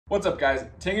What's up guys?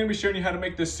 Today I'm going to be showing you how to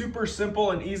make this super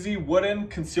simple and easy wooden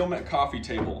concealment coffee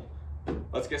table.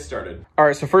 Let's get started. All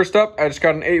right, so first up, I just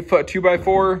got an 8-foot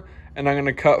 2x4 and I'm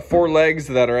going to cut 4 legs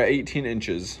that are at 18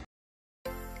 inches.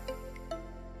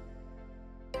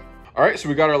 All right, so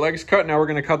we got our legs cut. Now we're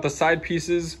going to cut the side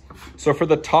pieces. So for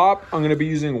the top, I'm going to be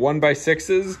using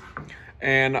 1x6s.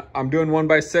 And I'm doing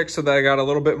 1x6 so that I got a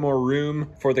little bit more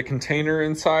room for the container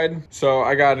inside. So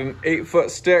I got an 8-foot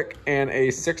stick and a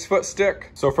 6-foot stick.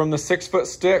 So from the 6-foot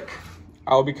stick,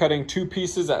 I'll be cutting 2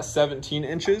 pieces at 17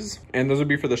 inches, and those will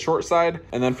be for the short side.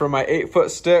 And then for my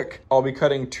 8-foot stick, I'll be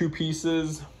cutting 2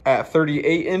 pieces at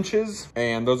 38 inches,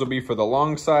 and those will be for the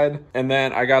long side. And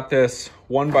then I got this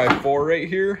 1x4 right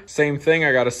here. Same thing,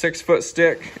 I got a 6-foot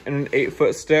stick and an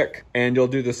 8-foot stick, and you'll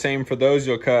do the same for those.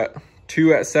 You'll cut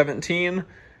 2 at 17,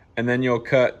 and then you'll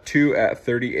cut 2 at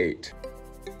 38.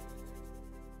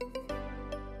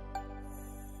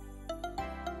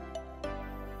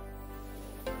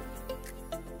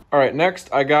 All right, next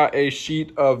I got a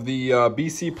sheet of the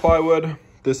BC Plywood.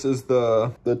 This is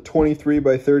the 23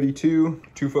 by 32,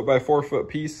 2-foot by 4-foot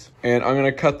piece. And I'm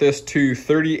gonna cut this to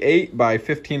 38 by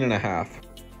 15.5.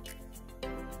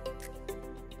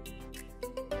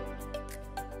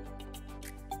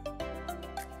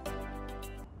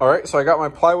 All right, so I got my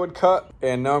plywood cut,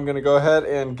 and now I'm gonna go ahead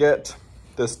and get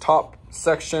this top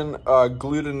section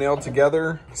glued and nailed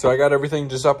together. So I got everything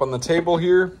just up on the table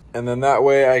here, and then that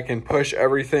way I can push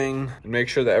everything and make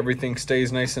sure that everything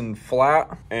stays nice and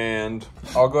flat. And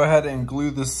I'll go ahead and glue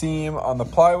the seam on the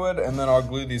plywood, and then I'll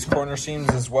glue these corner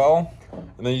seams as well.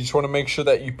 And then you just wanna make sure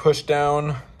that you push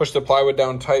the plywood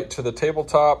down tight to the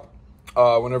tabletop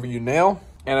whenever you nail.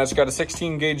 And I just got a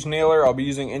 16 gauge nailer. I'll be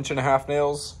using 1.5-inch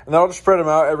nails. And then I'll just spread them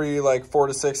out every like 4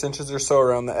 to 6 inches or so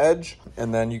around the edge.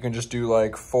 And then you can just do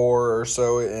like 4 or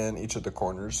so in each of the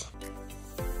corners.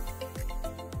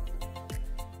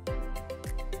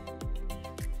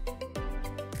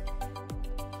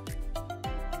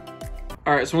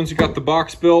 All right, so once you got the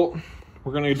box built,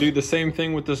 we're gonna do the same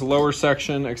thing with this lower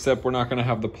section, except we're not gonna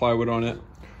have the plywood on it.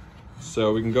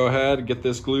 So we can go ahead and get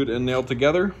this glued and nailed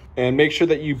together, and make sure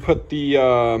that you put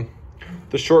the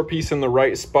short piece in the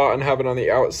right spot and have it on the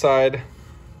outside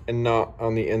and not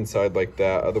on the inside like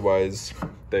that. Otherwise,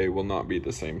 they will not be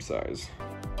the same size.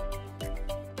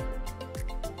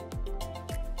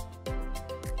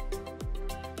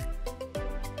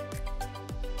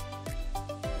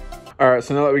 All right,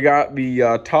 so now that we got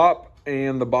the top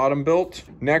and the bottom built,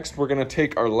 next we're gonna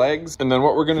take our legs, and then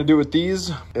what we're gonna do with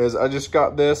these is I just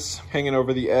got this hanging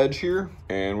over the edge here,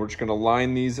 and we're just gonna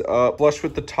line these up flush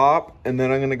with the top, and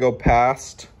then I'm gonna go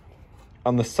past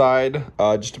on the side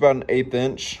just about an 1/8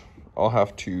 inch. I'll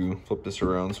have to flip this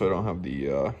around so I don't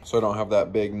have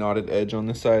that big knotted edge on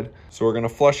this side. So we're gonna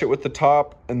flush it with the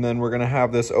top, and then we're gonna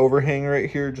have this overhang right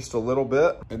here just a little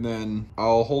bit, and then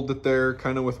I'll hold it there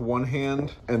kind of with one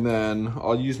hand, and then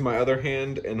I'll use my other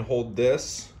hand and hold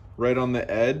this right on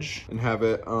the edge and have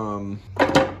it,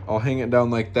 I'll hang it down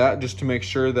like that just to make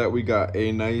sure that we got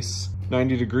a nice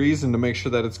 90 degrees and to make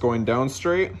sure that it's going down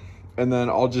straight. And then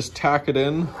I'll just tack it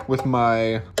in with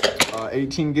my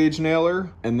 18 gauge nailer,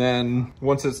 and then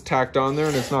once it's tacked on there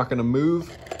and it's not going to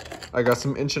move, I got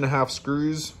some 1.5-inch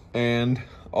screws, and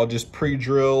I'll just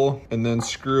pre-drill and then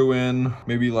screw in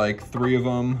maybe like 3 of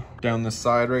them down the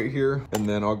side right here, and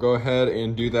then I'll go ahead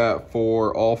and do that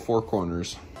for all 4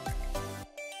 corners.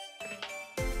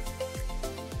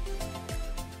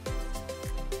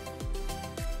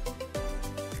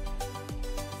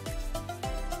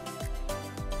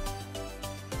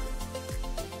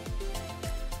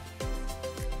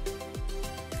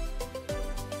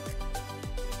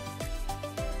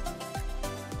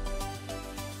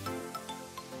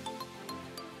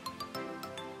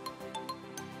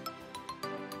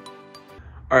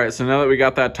 All right, so now that we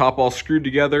got that top all screwed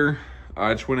together,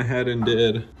 I just went ahead and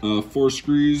did 4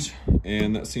 screws,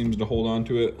 and that seems to hold on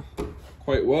to it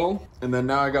quite well. And then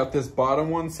now I got this bottom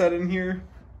one set in here,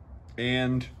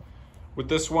 and with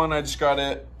this one, I just got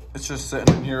it's just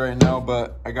sitting in here right now,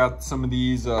 but I got some of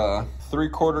these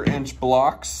 3/4 inch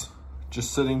blocks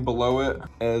just sitting below it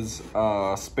as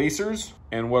spacers.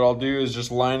 And what I'll do is just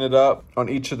line it up on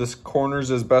each of the corners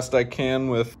as best I can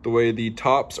with the way the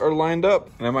tops are lined up.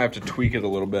 And I might have to tweak it a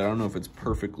little bit. I don't know if it's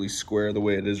perfectly square the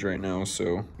way it is right now,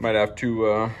 so might have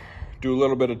to do a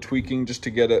little bit of tweaking just to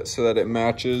get it so that it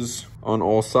matches on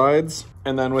all sides.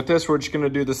 And then with this, we're just gonna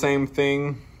do the same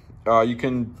thing. You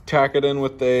can tack it in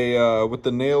with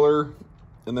the nailer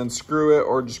and then screw it,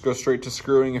 or just go straight to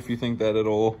screwing if you think that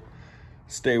it'll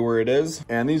stay where it is.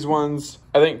 And these ones,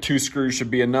 I think 2 screws should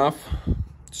be enough.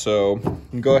 So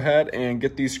go ahead and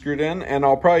get these screwed in, and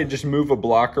I'll probably just move a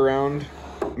block around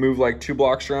move like 2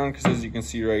 blocks around, because as you can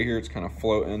see right here, it's kind of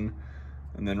floating.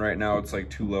 And then right now it's like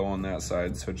too low on that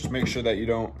side. So just make sure that you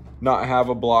don't not have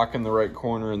a block in the right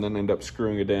corner and then end up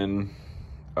screwing it in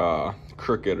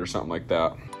crooked or something like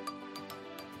that.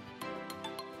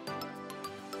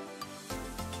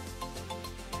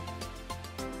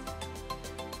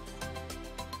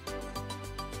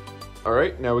 All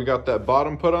right, now we got that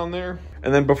bottom put on there.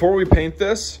 And then before we paint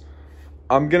this,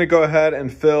 I'm gonna go ahead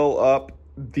and fill up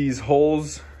these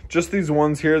holes, just these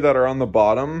ones here that are on the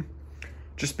bottom,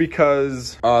 just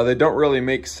because they don't really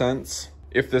make sense.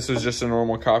 If this is just a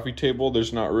normal coffee table,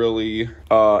 there's not really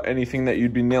anything that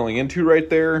you'd be nailing into right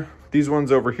there. These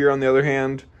ones over here, on the other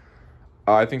hand,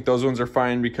 I think those ones are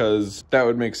fine, because that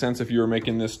would make sense if you were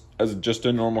making this as just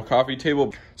a normal coffee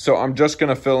table. So I'm just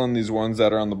gonna fill in these ones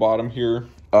that are on the bottom here.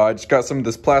 I just got some of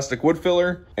this plastic wood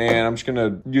filler, and I'm just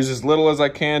gonna use as little as I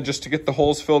can just to get the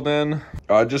holes filled in,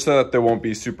 just so that they won't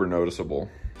be super noticeable.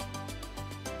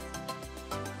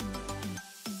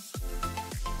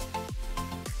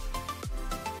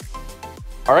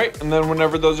 All right, and then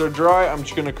whenever those are dry, I'm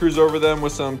just gonna cruise over them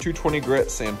with some 220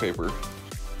 grit sandpaper.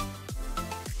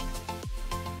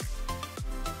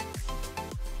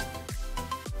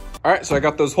 All right, so I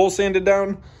got those holes sanded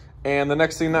down, and the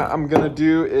next thing that I'm gonna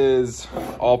do is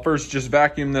I'll first just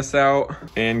vacuum this out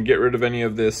and get rid of any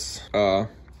of this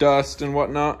dust and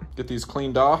whatnot, get these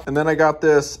cleaned off. And then I got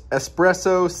this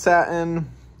Espresso Satin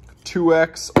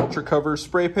 2X Ultra Cover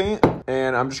spray paint,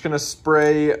 and I'm just gonna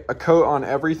spray a coat on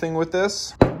everything with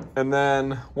this. And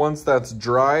then once that's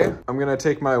dry, I'm gonna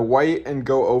take my white and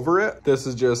go over it. This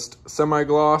is just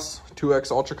semi-gloss 2X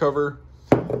Ultra Cover.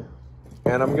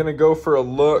 And I'm gonna go for a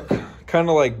look kind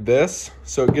of like this.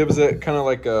 So it gives it kind of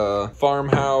like a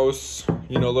farmhouse,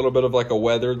 you know, a little bit of like a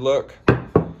weathered look.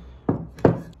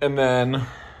 And then,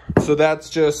 so that's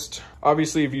just,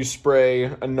 obviously if you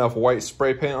spray enough white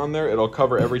spray paint on there, it'll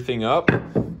cover everything up.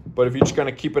 But if you just kind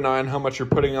of keep an eye on how much you're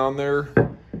putting on there,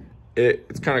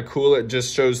 it's kind of cool. It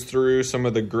just shows through some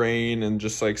of the grain and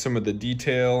just like some of the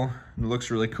detail. It looks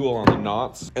really cool on the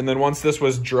knots. And then once this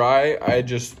was dry, I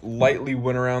just lightly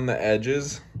went around the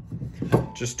edges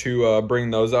just to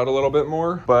bring those out a little bit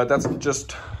more. But that's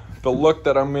just the look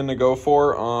that I'm gonna go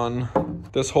for on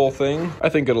this whole thing. I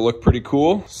think it'll look pretty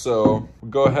cool. So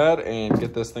we'll go ahead and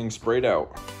get this thing sprayed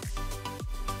out.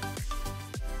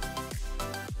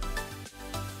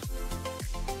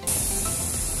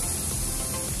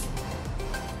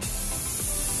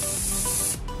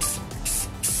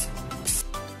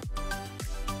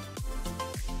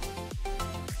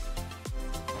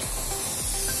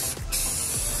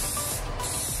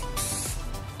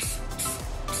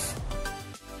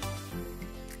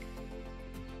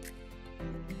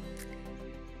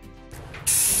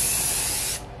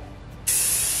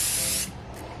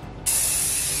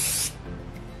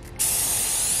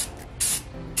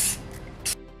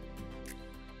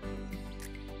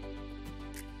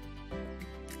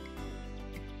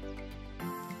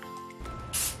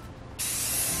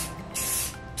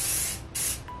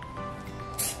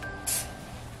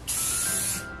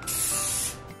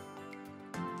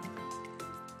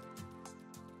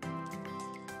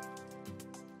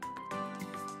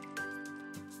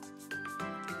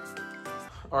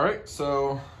 All right,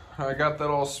 so I got that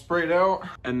all sprayed out.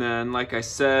 And then, like I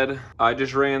said, I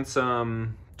just ran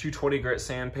some 220 grit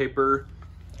sandpaper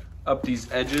up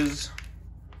these edges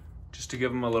just to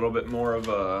give them a little bit more of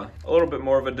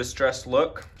a distressed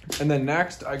look. And then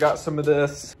next, I got some of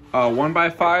this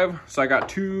 1x5. So I got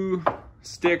 2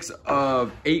 sticks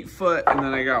of 8 foot, and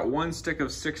then I got 1 stick of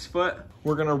 6 foot.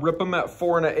 We're gonna rip them at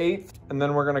 4 1/8, and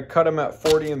then we're gonna cut them at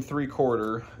 40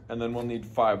 3/4, and then we'll need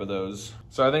 5 of those.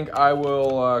 So I think I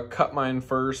will cut mine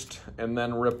first and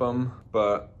then rip them,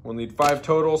 but we'll need 5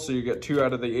 total, so you get 2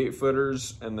 out of the 8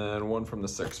 footers and then 1 from the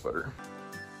 6 footer.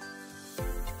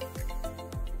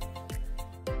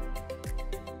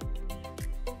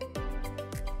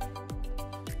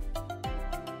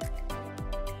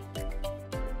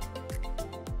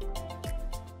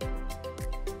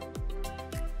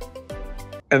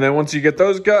 And then once you get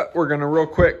those cut, we're gonna real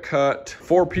quick cut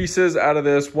 4 pieces out of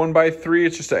this 1x3.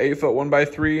 It's just an 8 foot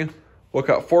 1x3. We'll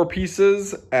cut 4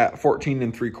 pieces at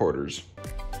 14 3/4.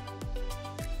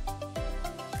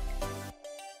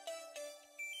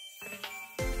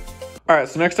 All right,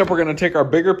 so next up we're gonna take our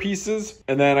bigger pieces,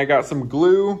 and then I got some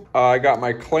glue. I got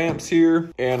my clamps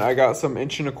here, and I got some 1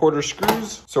 1/4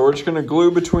 screws. So we're just gonna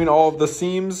glue between all of the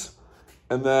seams,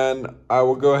 and then I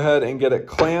will go ahead and get it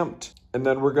clamped. And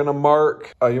then we're gonna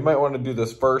mark, you might wanna do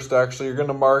this first actually. You're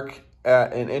gonna mark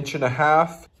at 1.5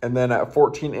 inches and then at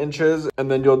 14 inches.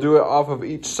 And then you'll do it off of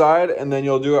each side, and then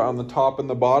you'll do it on the top and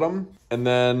the bottom. And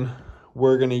then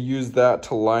we're gonna use that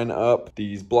to line up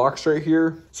these blocks right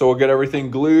here. So we'll get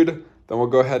everything glued, then we'll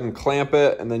go ahead and clamp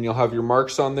it, and then you'll have your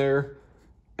marks on there.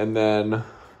 And then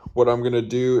what I'm gonna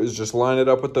do is just line it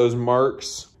up with those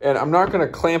marks. And I'm not gonna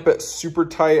clamp it super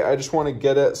tight. I just wanna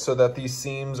get it so that these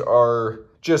seams are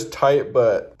just tight,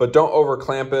 but don't over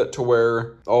clamp it to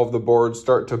where all of the boards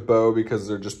start to bow because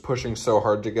they're just pushing so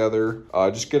hard together.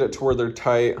 Just get it to where they're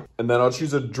tight. And then I'll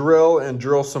choose a drill and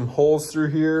drill some holes through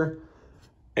here.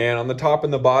 And on the top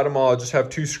and the bottom, I'll just have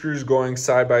 2 screws going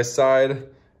side by side.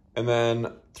 And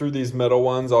then through these middle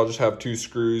ones, I'll just have 2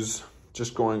 screws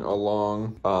just going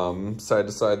along side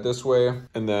to side this way.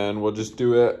 And then we'll just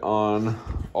do it on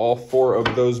all 4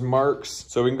 of those marks.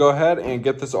 So we can go ahead and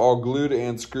get this all glued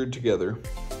and screwed together.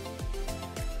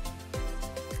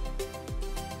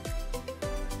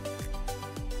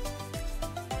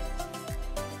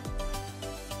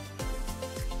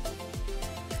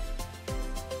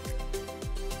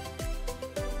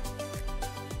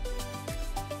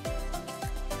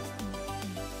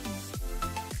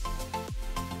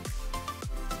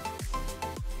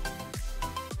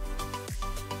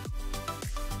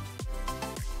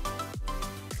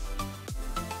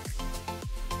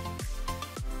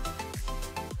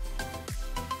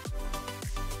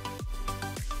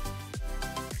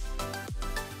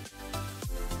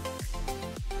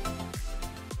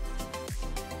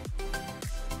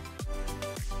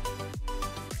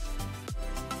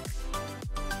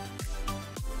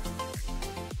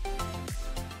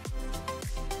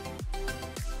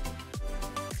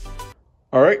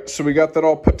 All right, so we got that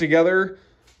all put together.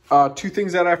 2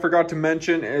 things that I forgot to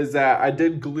mention is that I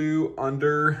did glue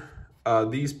under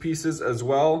these pieces as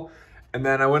well. And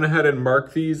then I went ahead and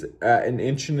marked these at 1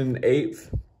 1/8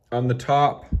 on the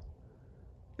top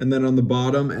and then on the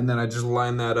bottom. And then I just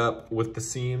lined that up with the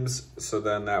seams. So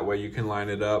then that way you can line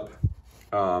it up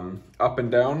and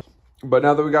down. But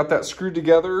now that we got that screwed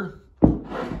together,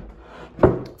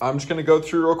 I'm just gonna go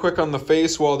through real quick on the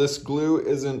face while this glue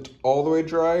isn't all the way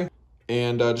dry.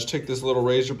 And just take this little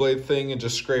razor blade thing and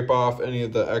just scrape off any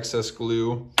of the excess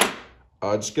glue.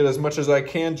 Just get as much as I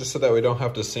can just so that we don't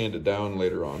have to sand it down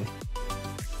later on.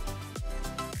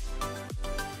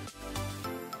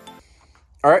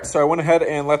 All right, so I went ahead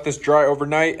and let this dry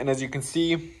overnight. And as you can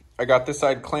see, I got this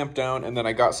side clamped down and then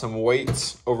I got some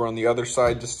weights over on the other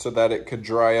side just so that it could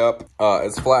dry up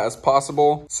as flat as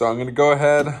possible. So I'm gonna go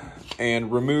ahead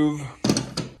and remove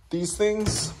these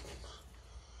things.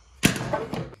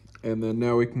 And then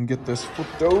now we can get this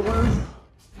flipped over.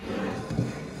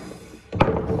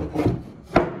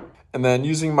 And then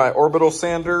using my orbital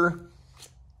sander,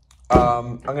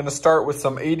 I'm gonna start with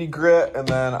some 80 grit and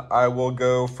then I will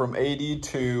go from 80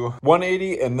 to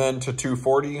 180 and then to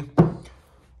 240.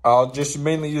 I'll just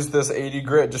mainly use this 80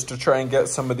 grit just to try and get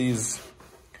some of these,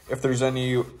 if there's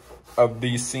any of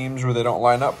these seams where they don't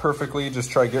line up perfectly, just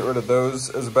try to get rid of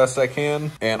those as best I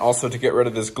can. And also to get rid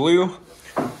of this glue.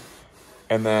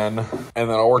 And then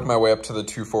I'll work my way up to the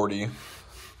 240. If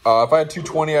I had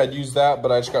 220, I'd use that, but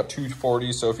I just got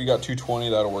 240. So if you got 220,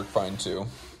 that'll work fine too.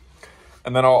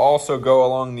 And then I'll also go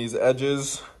along these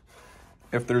edges.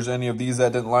 If there's any of these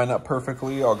that didn't line up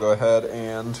perfectly, I'll go ahead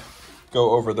and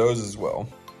go over those as well.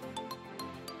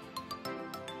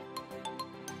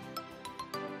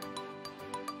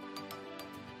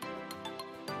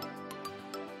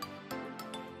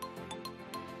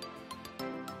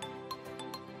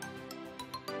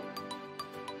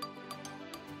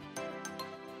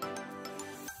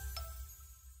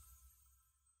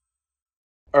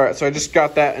 All right, so I just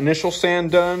got that initial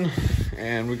sand done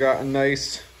and we got a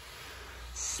nice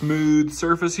smooth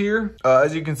surface here.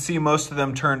 As you can see, most of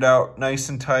them turned out nice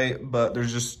and tight, but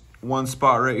there's just one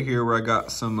spot right here where I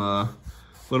got some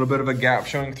little bit of a gap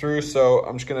showing through. So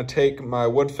I'm just gonna take my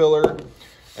wood filler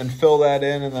and fill that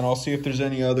in, and then I'll see if there's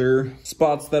any other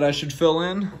spots that I should fill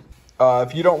in.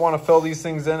 If you don't wanna fill these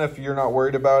things in, if you're not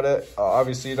worried about it,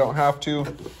 obviously you don't have to.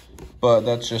 But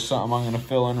that's just something I'm gonna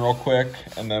fill in real quick.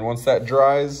 And then once that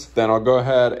dries, then I'll go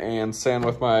ahead and sand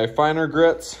with my finer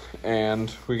grits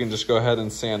and we can just go ahead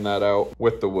and sand that out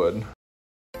with the wood.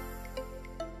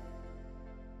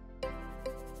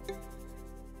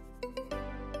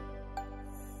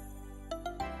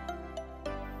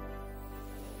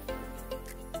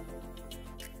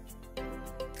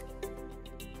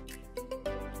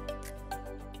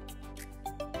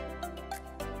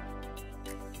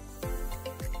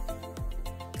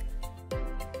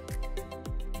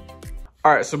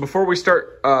 All right, so before we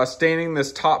start staining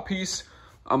this top piece,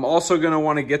 I'm also gonna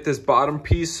wanna get this bottom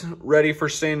piece ready for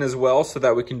stain as well so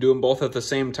that we can do them both at the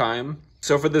same time.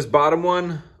 So for this bottom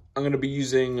one, I'm gonna be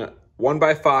using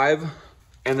 1x5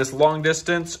 And this long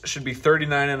distance should be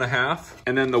 39.5.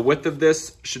 And then the width of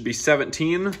this should be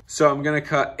 17. So I'm gonna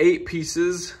cut 8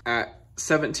 pieces at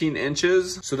 17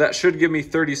 inches. So that should give me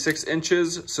 36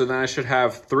 inches. So then I should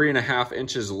have 3.5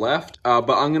 inches left. But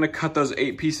I'm gonna cut those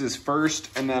 8 pieces first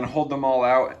and then hold them all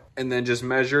out and then just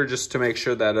measure just to make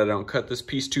sure that I don't cut this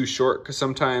piece too short, because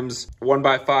sometimes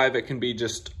 1x5, it can be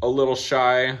just a little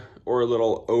shy or a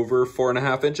little over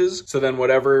 4.5 inches. So then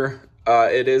whatever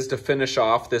it is to finish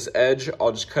off this edge,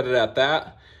 I'll just cut it at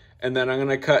that. And then I'm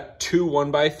gonna cut 2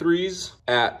 1x3s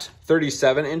at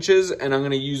 37 inches, and I'm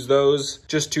gonna use those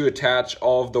just to attach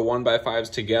all of the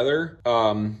 1x5s together.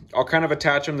 I'll kind of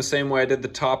attach them the same way I did the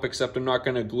top, except I'm not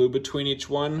gonna glue between each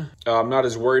one. I'm not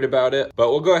as worried about it, but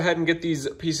we'll go ahead and get these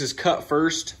pieces cut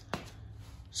first.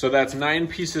 So that's 9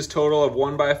 pieces total of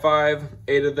 1x5,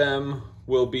 8 of them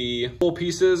will be full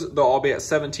pieces. They'll all be at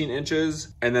 17 inches.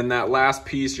 And then that last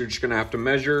piece, you're just gonna have to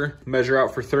measure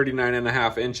out for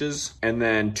 39.5 inches. And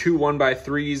then 2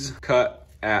 1x3s cut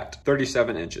at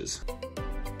 37 inches.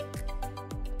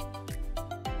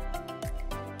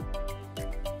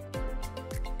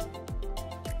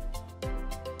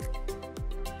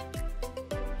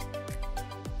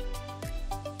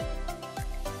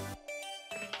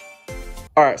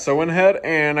 All right, so I went ahead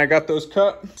and I got those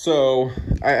cut. So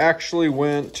I actually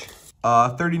went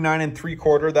 39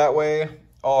 3/4. That way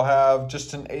I'll have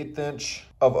just an 1/8 inch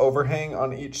of overhang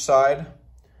on each side.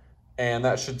 And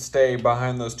that should stay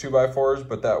behind those 2x4s,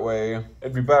 but that way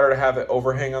it'd be better to have it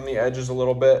overhang on the edges a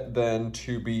little bit than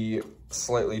to be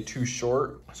slightly too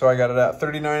short. So I got it at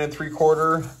 39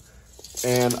 3/4.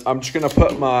 And I'm just gonna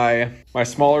put my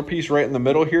smaller piece right in the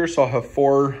middle here. So I'll have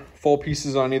 4 full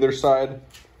pieces on either side.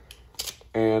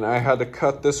 And I had to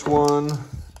cut this one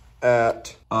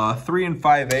at 3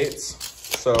 5/8.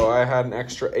 So I had an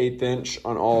extra 1/8 inch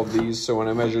on all of these. So when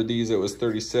I measured these, it was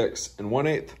 36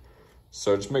 1/8.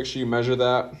 So just make sure you measure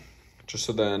that, just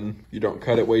so then you don't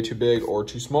cut it way too big or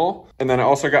too small. And then I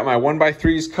also got my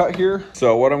 1x3s cut here.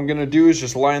 So what I'm gonna do is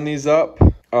just line these up,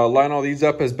 line all these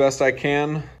up as best I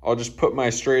can. I'll just put my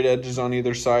straight edges on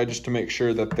either side just to make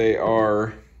sure that they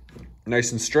are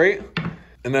nice and straight.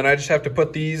 And then I just have to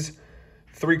put these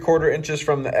 3/4 inches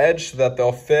from the edge so that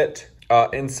they'll fit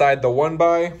inside the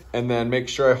 1x, and then make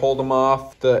sure I hold them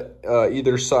off the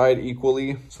either side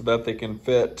equally so that they can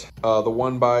fit the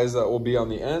 1x's that will be on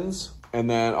the ends. And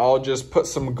then I'll just put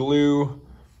some glue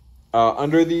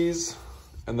under these,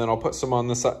 and then I'll put some on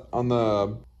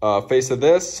the face of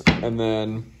this, and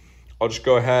then I'll just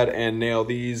go ahead and nail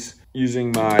these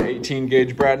using my 18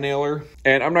 gauge brad nailer.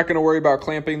 And I'm not gonna worry about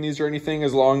clamping these or anything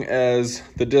as long as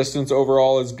the distance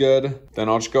overall is good. Then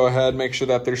I'll just go ahead, make sure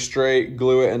that they're straight,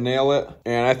 glue it and nail it.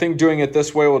 And I think doing it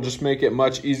this way will just make it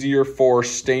much easier for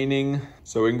staining.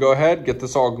 So we can go ahead, get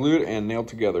this all glued and nailed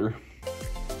together.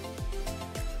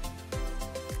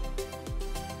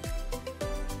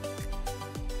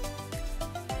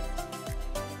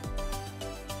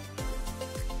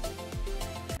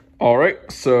 All right,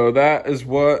 so that is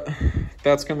what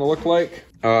that's gonna look like.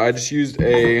 I just used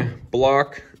a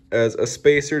block as a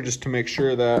spacer just to make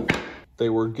sure that they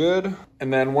were good.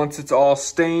 And then once it's all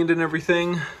stained and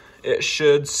everything, it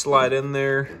should slide in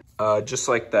there just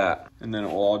like that. And then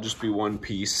it will all just be one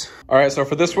piece. All right, so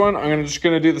for this one, I'm just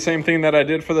gonna do the same thing that I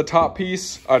did for the top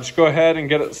piece. I'll just go ahead and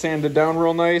get it sanded down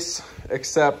real nice,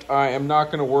 except I am not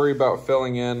gonna worry about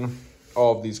filling in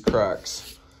all of these cracks.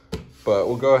 But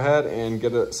we'll go ahead and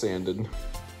get it sanded.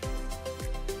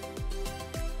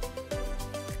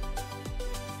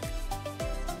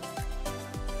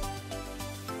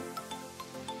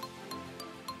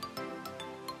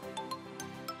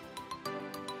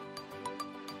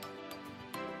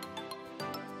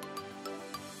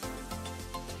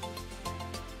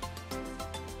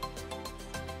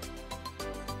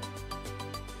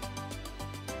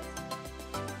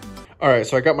 All right,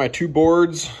 so I got my 2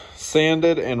 boards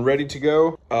sanded and ready to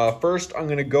go. First, I'm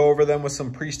gonna go over them with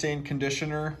some pre-stained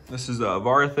conditioner. This is a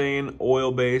Varathane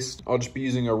oil-based. I'll just be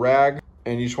using a rag,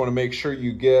 and you just wanna make sure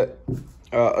you get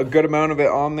a good amount of it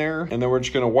on there. And then we're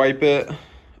just gonna wipe it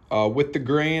with the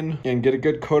grain and get a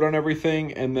good coat on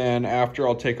everything. And then after,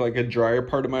 I'll take like a drier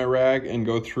part of my rag and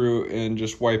go through and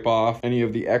just wipe off any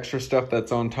of the extra stuff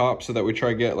that's on top so that we try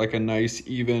to get like a nice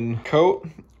even coat.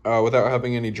 Without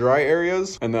having any dry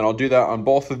areas. And then I'll do that on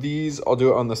both of these. I'll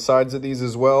do it on the sides of these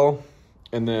as well.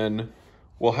 And then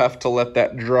we'll have to let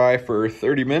that dry for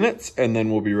 30 minutes and then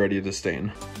we'll be ready to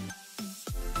stain.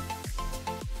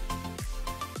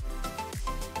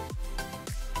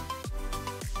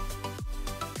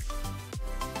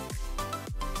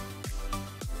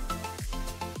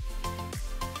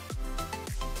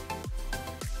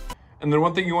 And then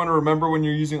one thing you want to remember when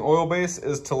you're using oil base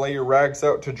is to lay your rags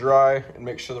out to dry and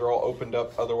make sure they're all opened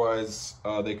up. Otherwise,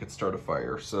 they could start a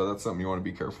fire. So that's something you want to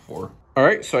be careful for. All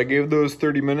right, so I gave those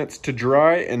 30 minutes to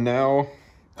dry, and now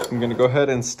I'm going to go ahead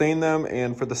and stain them.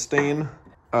 And for the stain,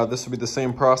 this will be the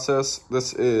same process.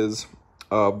 This is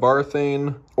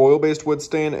Varathane oil-based wood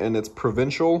stain, and it's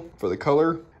Provincial for the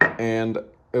color. And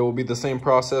it will be the same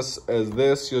process as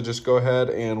this. You'll just go ahead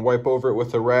and wipe over it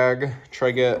with a rag.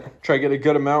 Try get a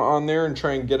good amount on there and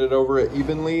try and get it over it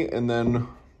evenly, and then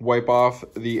wipe off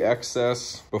the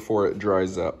excess before it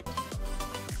dries up.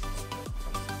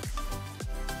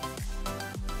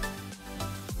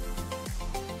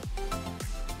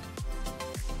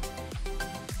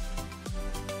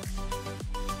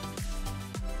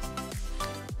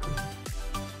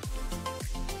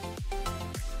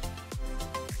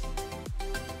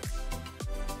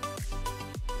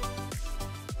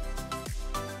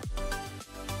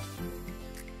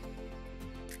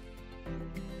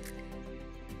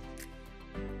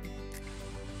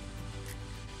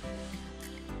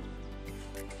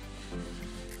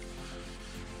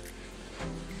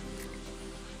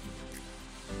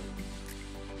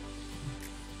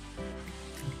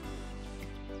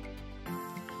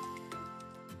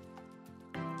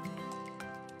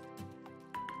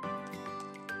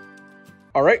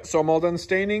 All right, so I'm all done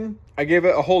staining. I gave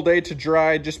it a whole day to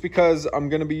dry just because I'm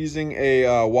gonna be using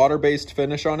a water-based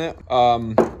finish on it.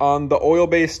 On the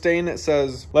oil-based stain, it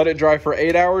says let it dry for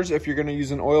 8 hours if you're gonna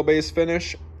use an oil-based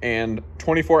finish, and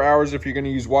 24 hours if you're gonna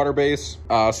use water-based.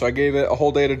 So I gave it a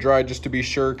whole day to dry just to be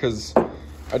sure, because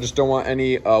I just don't want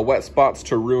any wet spots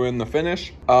to ruin the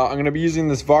finish. I'm gonna be using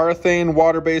this Varathane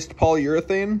water-based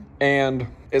polyurethane, and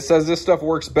it says this stuff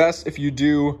works best if you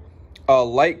do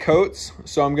light coats.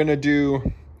 So I'm gonna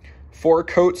do 4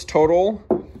 coats total.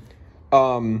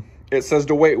 It says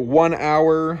to wait 1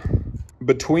 hour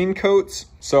between coats.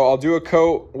 So I'll do a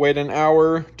coat, wait an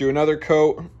hour, do another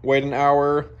coat, wait an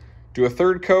hour, do a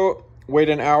third coat, wait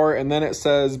an hour, and then it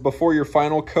says before your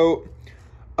final coat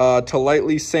to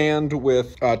lightly sand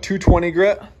with 220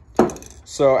 grit.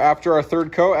 So after our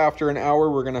third coat, after an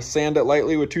hour, we're gonna sand it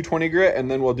lightly with 220 grit,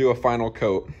 and then we'll do a final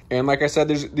coat. And like I said,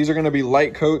 these are gonna be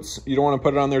light coats. You don't wanna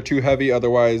put it on there too heavy,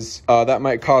 otherwise that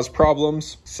might cause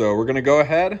problems. So we're gonna go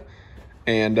ahead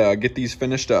and get these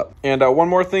finished up. And one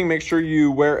more thing, make sure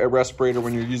you wear a respirator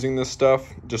when you're using this stuff,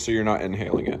 just so you're not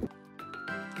inhaling it.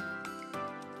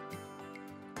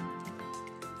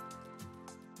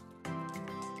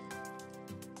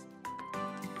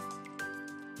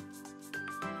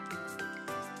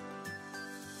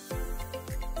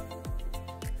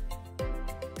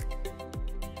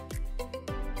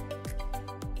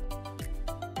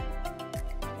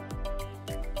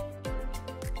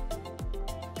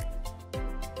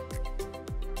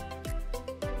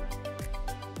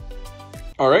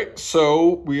 All right,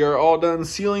 so we are all done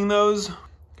sealing those.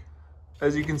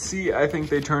 As you can see, I think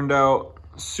they turned out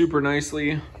super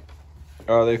nicely.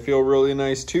 They feel really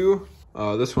nice too.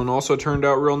 This one also turned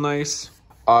out real nice.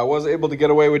 I was able to get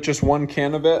away with just 1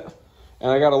 can of it,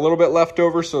 and I got a little bit left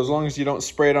over, so as long as you don't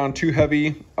spray it on too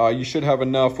heavy, you should have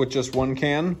enough with just 1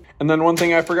 can. And then one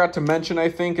thing I forgot to mention, I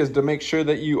think, is to make sure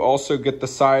that you also get the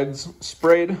sides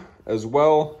sprayed as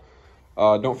well.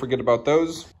 Don't forget about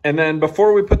those. And then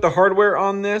before we put the hardware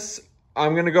on this,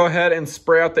 I'm gonna go ahead and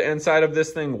spray out the inside of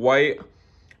this thing white,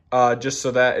 just so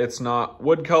that it's not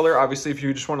wood color. Obviously, if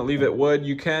you just wanna leave it wood,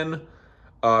 you can.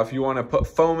 If you wanna put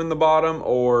foam in the bottom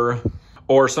or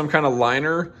some kind of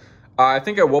liner. I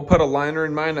think I will put a liner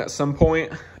in mine at some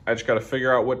point. I just gotta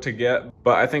figure out what to get,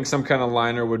 but I think some kind of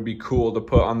liner would be cool to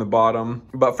put on the bottom.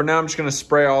 But for now, I'm just gonna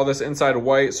spray all this inside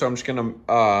white, so I'm just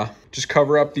gonna just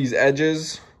cover up these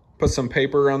edges, put some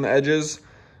paper around the edges,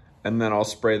 and then I'll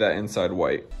spray that inside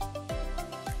white.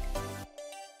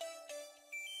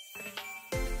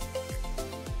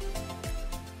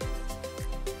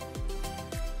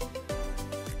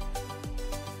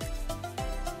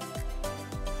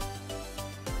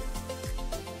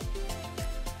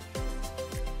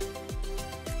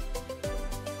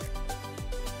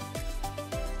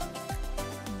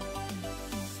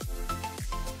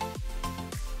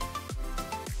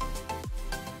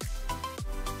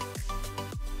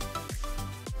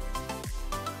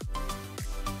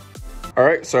 All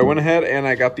right, so I went ahead and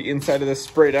I got the inside of this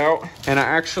sprayed out, and I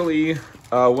actually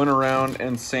went around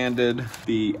and sanded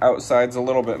the outsides a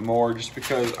little bit more just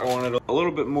because I wanted a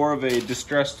little bit more of a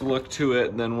distressed look to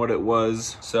it than what it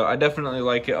was. So I definitely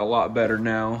like it a lot better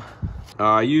now.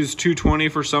 I used 220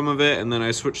 for some of it, and then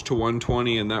I switched to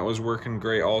 120, and that was working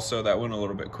great also. That went a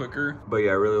little bit quicker, but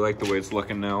yeah, I really like the way it's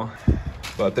looking now.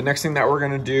 But the next thing that we're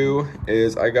gonna do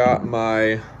is I got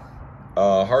my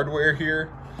hardware here.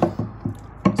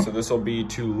 So this will be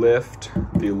to lift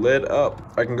the lid up.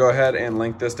 I can go ahead and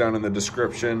link this down in the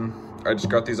description. I just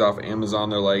got these off Amazon.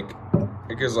 They're like, I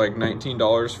think it's like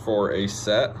 $19 for a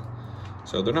set.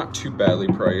 So they're not too badly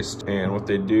priced. And what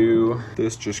they do,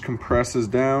 this just compresses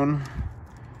down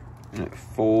and it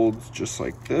folds just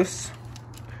like this.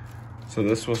 So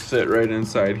this will sit right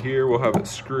inside here. We'll have it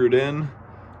screwed in.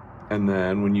 And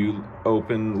then when you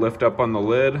lift up on the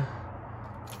lid,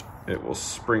 it will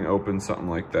spring open something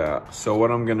like that. So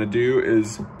what I'm gonna do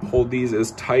is hold these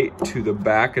as tight to the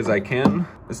back as I can,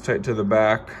 as tight to the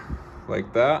back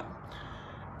like that.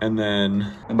 And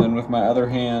then with my other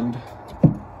hand,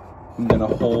 I'm gonna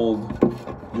hold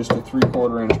just a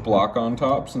 3/4 inch block on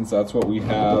top, since that's what we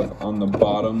have on the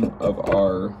bottom of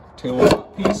our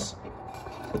tabletop piece.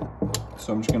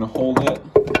 So I'm just gonna hold it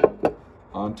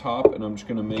on top, and I'm just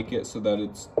gonna make it so that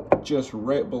it's just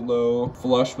right below,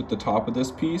 flush with the top of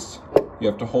this piece. You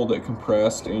have to hold it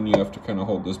compressed, and you have to kind of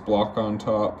hold this block on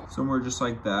top somewhere just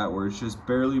like that, where it's just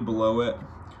barely below it,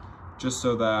 just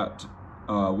so that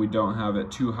we don't have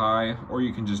it too high. Or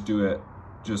you can just do it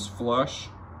just flush.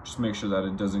 Just make sure that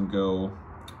it doesn't go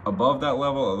above that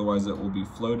level, otherwise it will be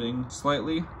floating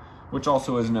slightly, which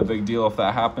also isn't a big deal if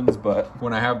that happens. But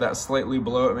when I have that slightly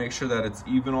below it, make sure that it's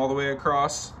even all the way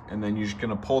across. And then you're just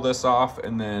gonna pull this off,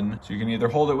 and then, so you can either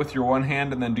hold it with your one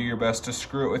hand and then do your best to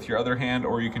screw it with your other hand,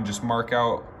 or you can just mark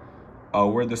out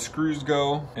where the screws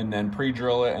go and then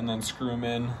pre-drill it and then screw them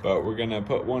in. But we're gonna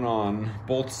put one on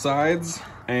both sides.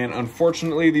 And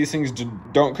unfortunately, these things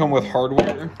don't come with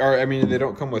hardware, or I mean, they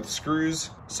don't come with screws.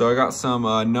 So I got some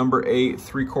number 8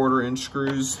 3/4 inch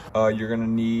screws. You're gonna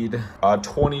need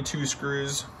 22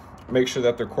 screws. Make sure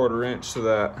that they're 1/4 inch so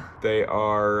that they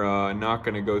are not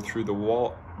gonna go through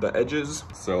the edges.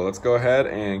 So let's go ahead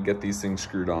and get these things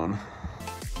screwed on.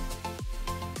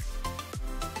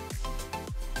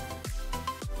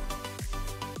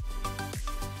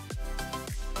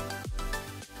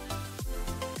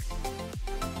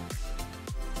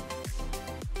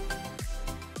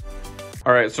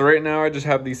 All right, so right now I just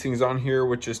have these things on here,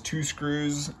 which is 2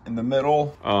 screws in the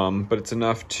middle, but it's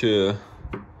enough to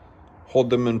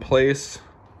hold them in place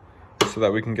so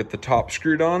that we can get the top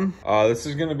screwed on. This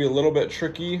is gonna be a little bit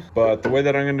tricky, but the way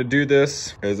that I'm gonna do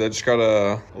this is I just got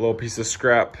a little piece of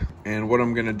scrap, and what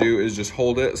I'm gonna do is just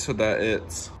hold it so that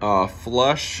it's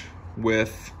flush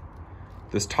with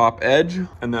this top edge.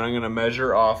 And then I'm gonna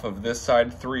measure off of this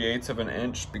side 3/8 of an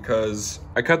inch, because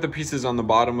I cut the pieces on the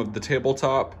bottom of the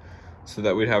tabletop so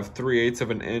that we'd have 3/8 of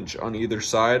an inch on either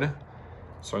side.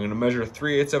 So I'm gonna measure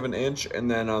 3/8 of an inch, and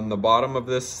then on the bottom of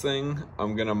this thing,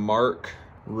 I'm gonna mark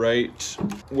right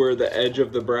where the edge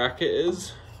of the bracket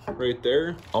is, right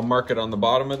there. I'll mark it on the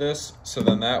bottom of this, so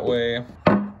then that way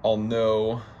I'll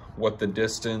know what the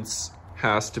distance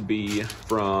has to be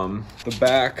from the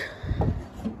back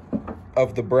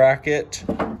of the bracket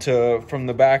from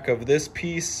the back of this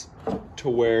piece to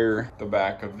where the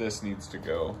back of this needs to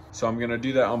go. So I'm gonna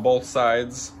do that on both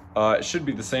sides. It should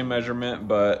be the same measurement,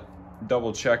 but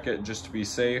double check it just to be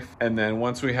safe. And then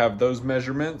once we have those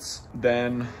measurements,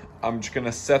 then I'm just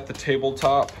gonna set the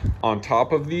tabletop on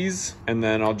top of these, and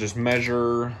then I'll just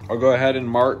measure. I'll go ahead and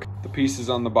mark the pieces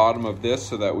on the bottom of this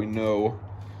so that we know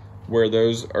where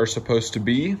those are supposed to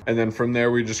be. And then from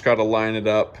there, we just gotta line it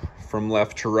up from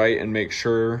left to right and make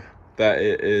sure that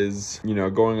it is, you know,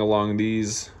 going along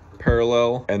these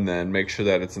parallel, and then make sure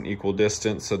that it's an equal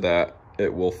distance so that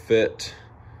it will fit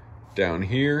down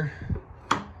here.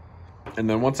 And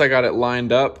then once I got it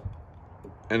lined up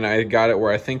and I got it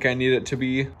where I think I need it to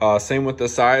be, same with the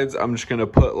sides, I'm just gonna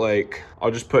put I'll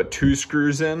just put 2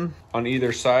 screws in on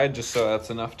either side, just so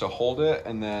that's enough to hold it.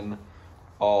 And then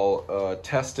I'll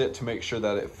test it to make sure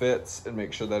that it fits and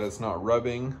make sure that it's not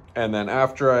rubbing. And then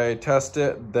after I test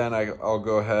it, then I'll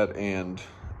go ahead and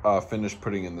finish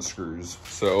putting in the screws.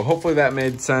 So hopefully that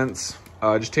made sense.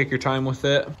 Just take your time with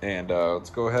it, and let's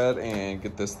go ahead and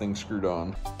get this thing screwed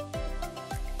on.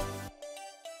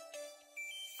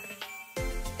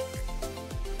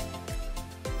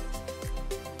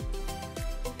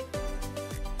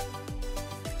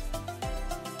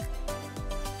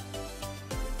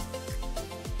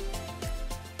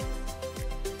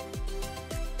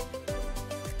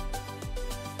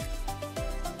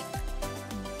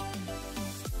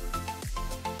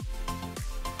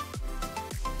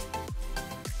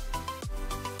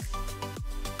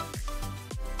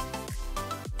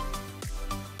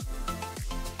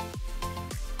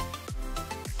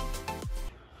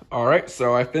 All right,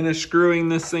 so I finished screwing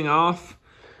this thing off,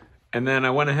 and then I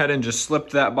went ahead and just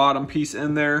slipped that bottom piece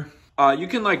in there. You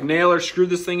can nail or screw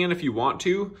this thing in if you want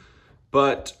to.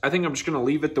 but I think I'm just gonna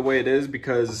leave it the way it is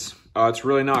because it's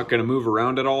really not gonna move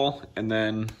around at all. And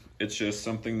then it's just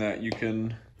something that you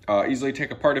can easily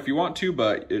take apart if you want to,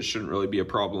 but it shouldn't really be a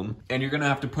problem. And you're gonna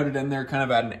have to put it in there kind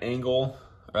of at an angle.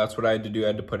 That's what I had to do. I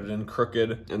had to put it in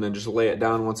crooked and then just lay it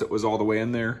down once it was all the way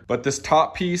in there. But this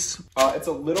top piece, it's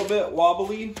a little bit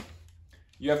wobbly.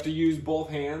 You have to use both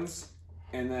hands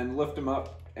and then lift them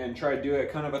up and try to do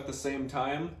it kind of at the same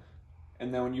time.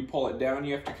 And then when you pull it down,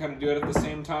 you have to kind of do it at the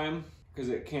same time because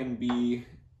it can be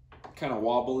kind of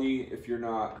wobbly if you're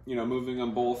not, you know, moving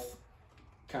them both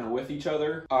kind of with each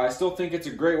other. I still think it's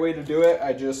a great way to do it.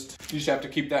 You just have to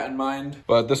keep that in mind.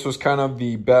 But this was kind of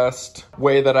the best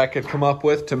way that I could come up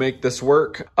with to make this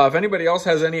work. If anybody else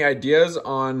has any ideas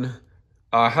on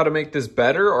how to make this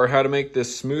better or how to make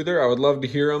this smoother, I would love to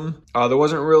hear them. There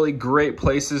wasn't really great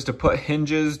places to put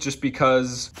hinges just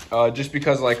because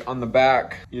like on the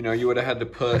back, you know, you would have had to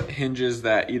put hinges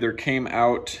that either came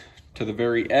out to the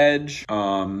very edge,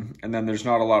 and then there's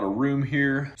not a lot of room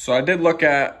here. So I did look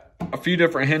at a few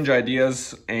different hinge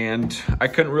ideas and I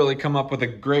couldn't really come up with a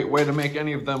great way to make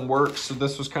any of them work. So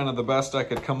this was kind of the best I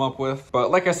could come up with.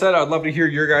 But like I said, I'd love to hear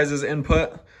your guys'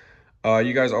 input.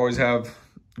 You guys always have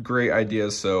great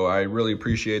ideas, so I really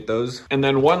appreciate those. And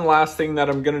then one last thing that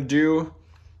I'm gonna do,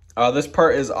 this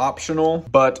part is optional,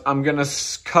 but I'm gonna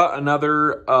cut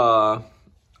another, I'm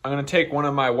gonna take one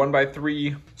of my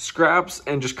 1x3 scraps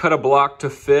and just cut a block to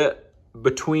fit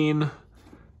between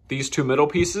these two middle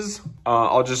pieces.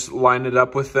 I'll just line it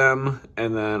up with them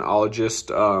and then I'll just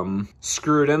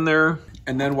screw it in there.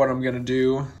 And then what I'm gonna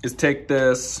do is take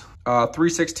this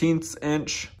 3/16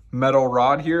 inch metal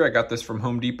rod here. I got this from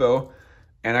Home Depot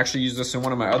and actually use this in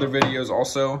one of my other videos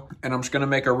also. And I'm just gonna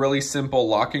make a really simple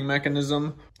locking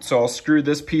mechanism. So I'll screw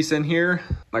this piece in here,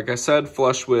 like I said,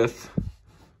 flush with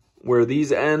where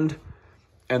these end,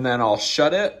 and then I'll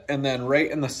shut it. And then right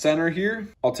in the center here,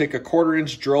 I'll take a 1/4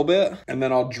 inch drill bit and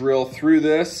then I'll drill through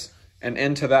this and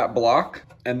into that block.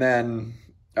 And then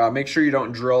make sure you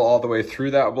don't drill all the way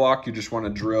through that block. You just wanna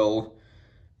drill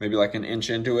maybe like 1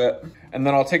 inch into it. And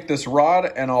then I'll take this rod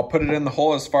and I'll put it in the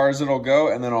hole as far as it'll go,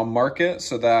 and then I'll mark it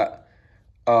so that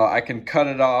I can cut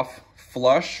it off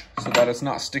flush so that it's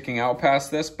not sticking out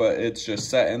past this, but it's just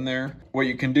set in there. What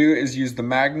you can do is use the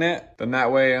magnet, then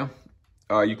that way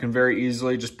you can very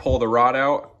easily just pull the rod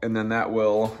out, and then that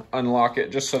will unlock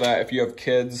it, just so that if you have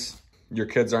kids, your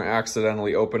kids aren't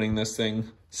accidentally opening this thing.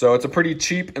 So it's a pretty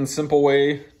cheap and simple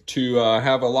way to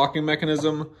have a locking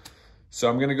mechanism. So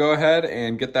I'm gonna go ahead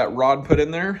and get that rod put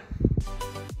in there.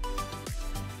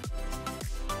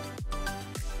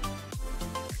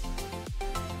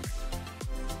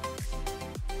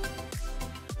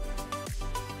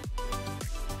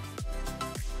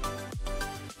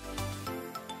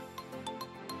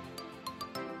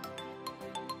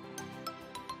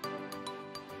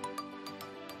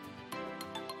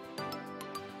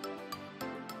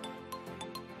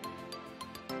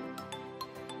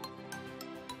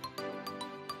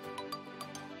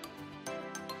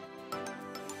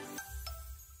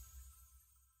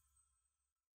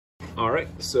 All right,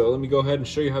 so let me go ahead and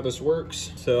show you how this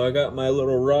works. So I got my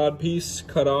little rod piece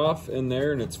cut off in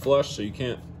there and it's flush, so you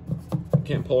can't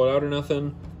pull it out or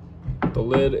nothing. The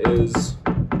lid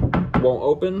won't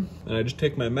open, and I just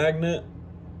take my magnet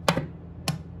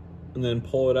and then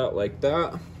pull it out like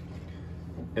that.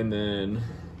 And then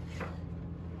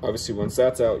obviously once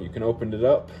that's out, you can open it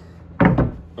up.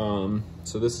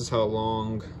 So this is how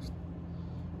long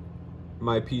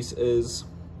my piece is,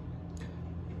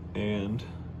 and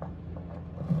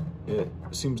it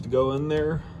seems to go in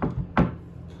there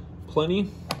plenty.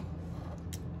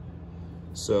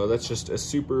 So that's just a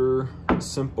super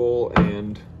simple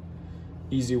and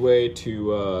easy way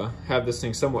to have this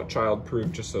thing somewhat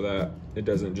child-proof, just so that it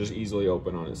doesn't just easily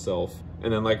open on itself.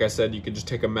 And then like I said, you could just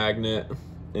take a magnet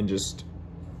and just,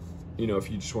 you know, if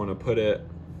you just want to put it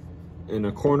in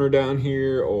a corner down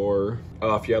here, or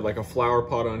if you had like a flower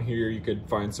pot on here, you could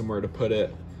find somewhere to put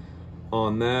it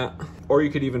on that. Or you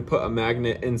could even put a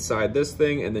magnet inside this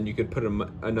thing, and then you could put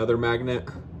another magnet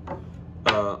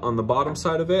on the bottom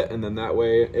side of it, and then that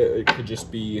way it could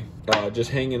just be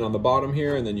just hanging on the bottom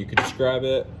here, and then you could just grab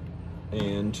it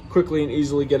and quickly and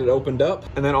easily get it opened up.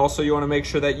 And then also you want to make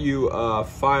sure that you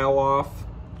file off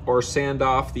or sand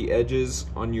off the edges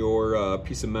on your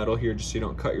piece of metal here, just so you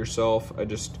don't cut yourself. I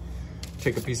just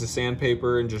take a piece of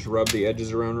sandpaper and just rub the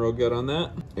edges around real good on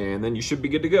that, and then you should be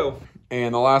good to go.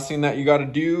 And the last thing that you got to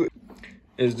do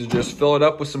is to just fill it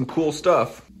up with some cool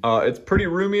stuff. It's pretty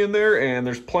roomy in there, and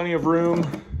there's plenty of room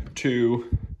to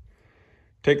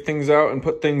take things out and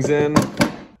put things in.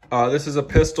 This is a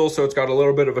pistol, so it's got a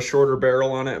little bit of a shorter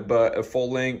barrel on it, but a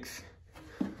full length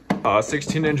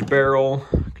 16-inch barrel.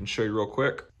 I can show you real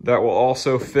quick. That will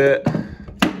also fit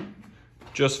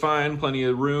just fine, plenty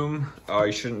of room.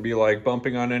 You shouldn't be like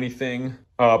bumping on anything.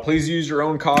 Please use your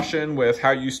own caution with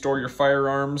how you store your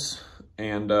firearms,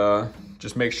 and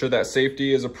just make sure that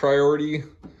safety is a priority,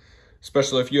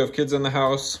 especially if you have kids in the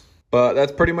house. But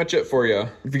that's pretty much it for you.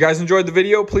 If you guys enjoyed the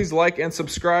video, please like and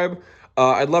subscribe.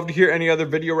 I'd love to hear any other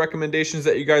video recommendations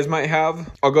that you guys might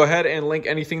have. I'll go ahead and link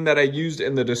anything that I used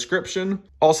in the description.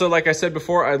 Also, like I said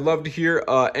before, I'd love to hear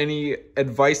any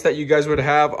advice that you guys would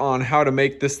have on how to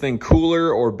make this thing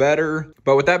cooler or better.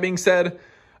 But with that being said,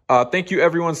 thank you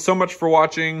everyone so much for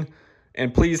watching,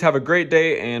 and please have a great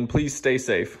day and please stay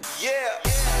safe. Yeah.